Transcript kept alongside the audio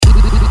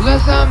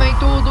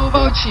Lançamento do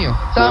Valtinho,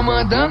 tá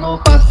mandando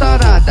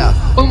pastarada.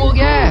 Ô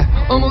mulher,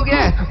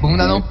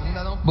 bunda não,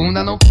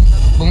 bunda não,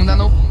 bunda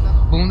não,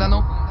 bunda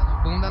não,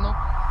 bunda não,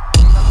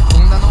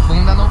 bunda não,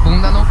 bunda não,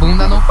 bunda não,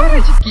 bunda não para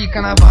de quica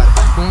na vara.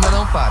 Bunda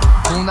não para,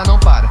 bunda não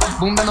para,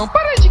 bunda não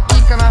para de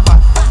quica na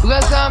vara.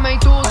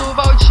 Lançamento do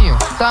Valtinho,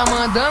 tá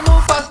mandando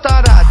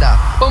pastarada.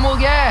 Ô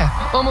mulher,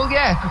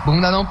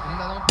 bunda não,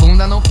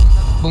 bunda não,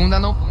 bunda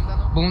não,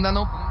 bunda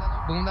não,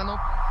 bunda não,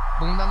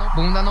 bunda não,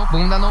 bunda não,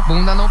 bunda não,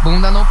 bunda não,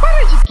 bunda não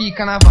para de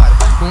quica na vara.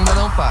 Bunda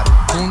não para,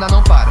 bunda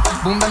não para,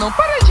 bunda não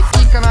para de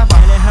quica na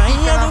vara. Ela é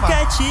rainha do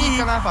cat,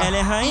 ela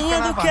é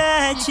rainha do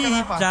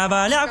cat.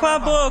 Trabalha com a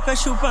boca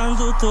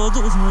chupando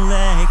todos os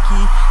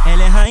moleque.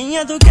 Ela é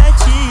rainha do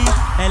cat,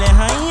 ela é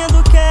rainha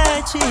do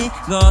cat.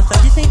 Gosta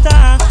de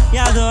sentar e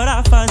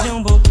adora fazer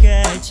um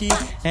boquete.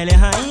 Ela é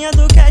rainha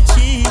do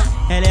cat,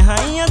 ela é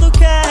rainha do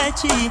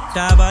cat.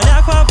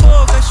 Trabalha com a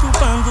boca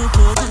chupando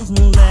todos os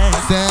moleque.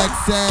 Sex,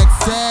 sex,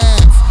 sex,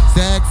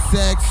 sex,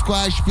 sex com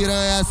as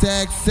piranha,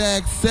 sex,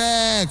 sex,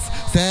 sex,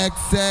 sex,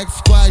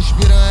 sex com as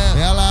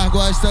piranha. Ela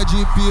gosta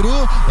de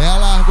peru,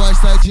 ela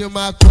gosta de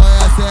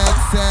maconha, sex,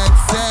 sex,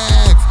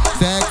 sex,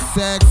 sex,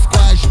 sex com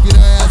as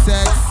piranha,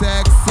 sex,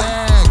 sex,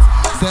 sex,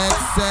 sex,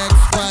 sex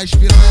com as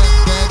piranha,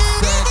 sex,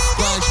 sex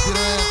com as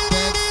piranha,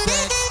 sex,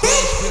 sex com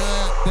as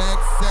piranha, sex,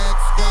 sex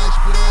com as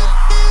piranha.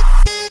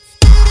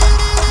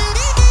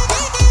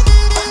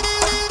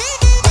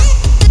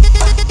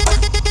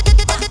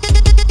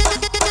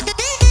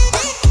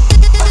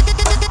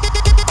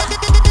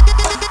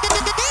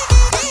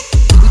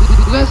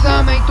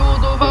 Lançamento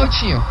do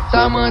Valtinho,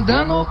 tá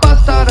mandando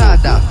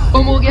pastarada.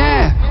 Ô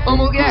mulher,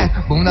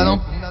 bunda não,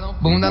 bunda não,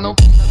 bunda não,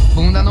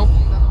 bunda não,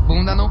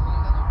 bunda não,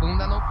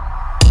 bunda não,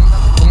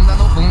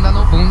 bunda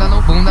não, bunda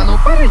não, bunda não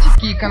para de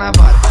quica na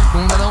vara.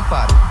 Bunda não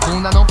para,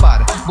 bunda não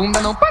para,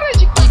 bunda não para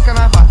de quica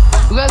na vara.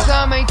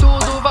 Lançamento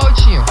do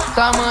Valtinho,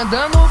 tá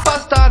mandando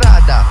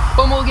pastarada.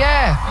 Ô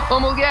mulher,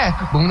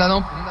 bunda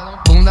não,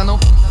 bunda não,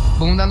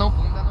 bunda não,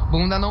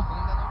 bunda não,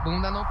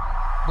 bunda não,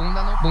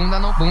 bunda não, bunda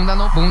não, bunda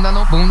não, bunda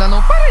não, bunda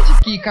não para de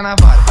quica na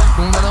vara.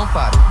 Bunda não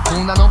para,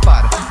 bunda não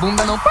para,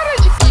 bunda não para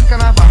de quica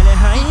na vara. Ela é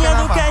rainha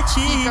do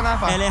cat,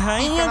 ela é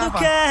rainha do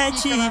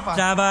cat.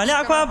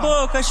 Trabalha com a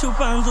boca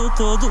chupando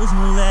todos os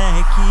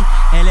moleque.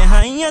 Ela é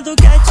rainha do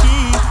cat,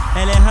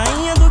 ela é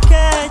rainha do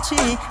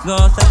cat.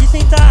 Gosta de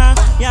sentar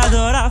e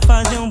adora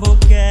fazer um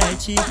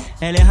boquete.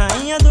 Ela é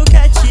rainha do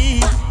cat,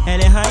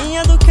 ela é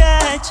rainha do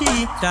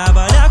cat.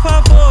 Trabalha com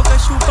a boca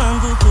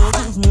chupando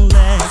todos os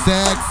moleque.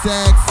 Sex,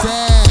 sex,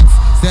 sex,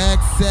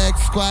 sex,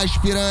 sex com as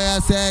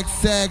piranha, sex,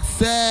 sex,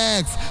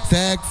 sex,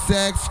 sex,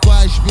 sex com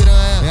as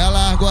piranha.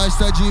 Ela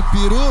gosta de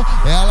peru,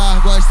 ela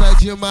gosta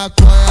de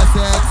maconha,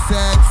 sex,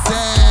 sex,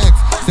 sex,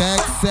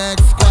 sex,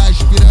 sex com as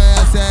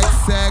piranha, sex,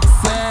 sex,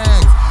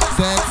 sex,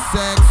 sex,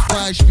 sex com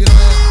as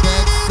piranha.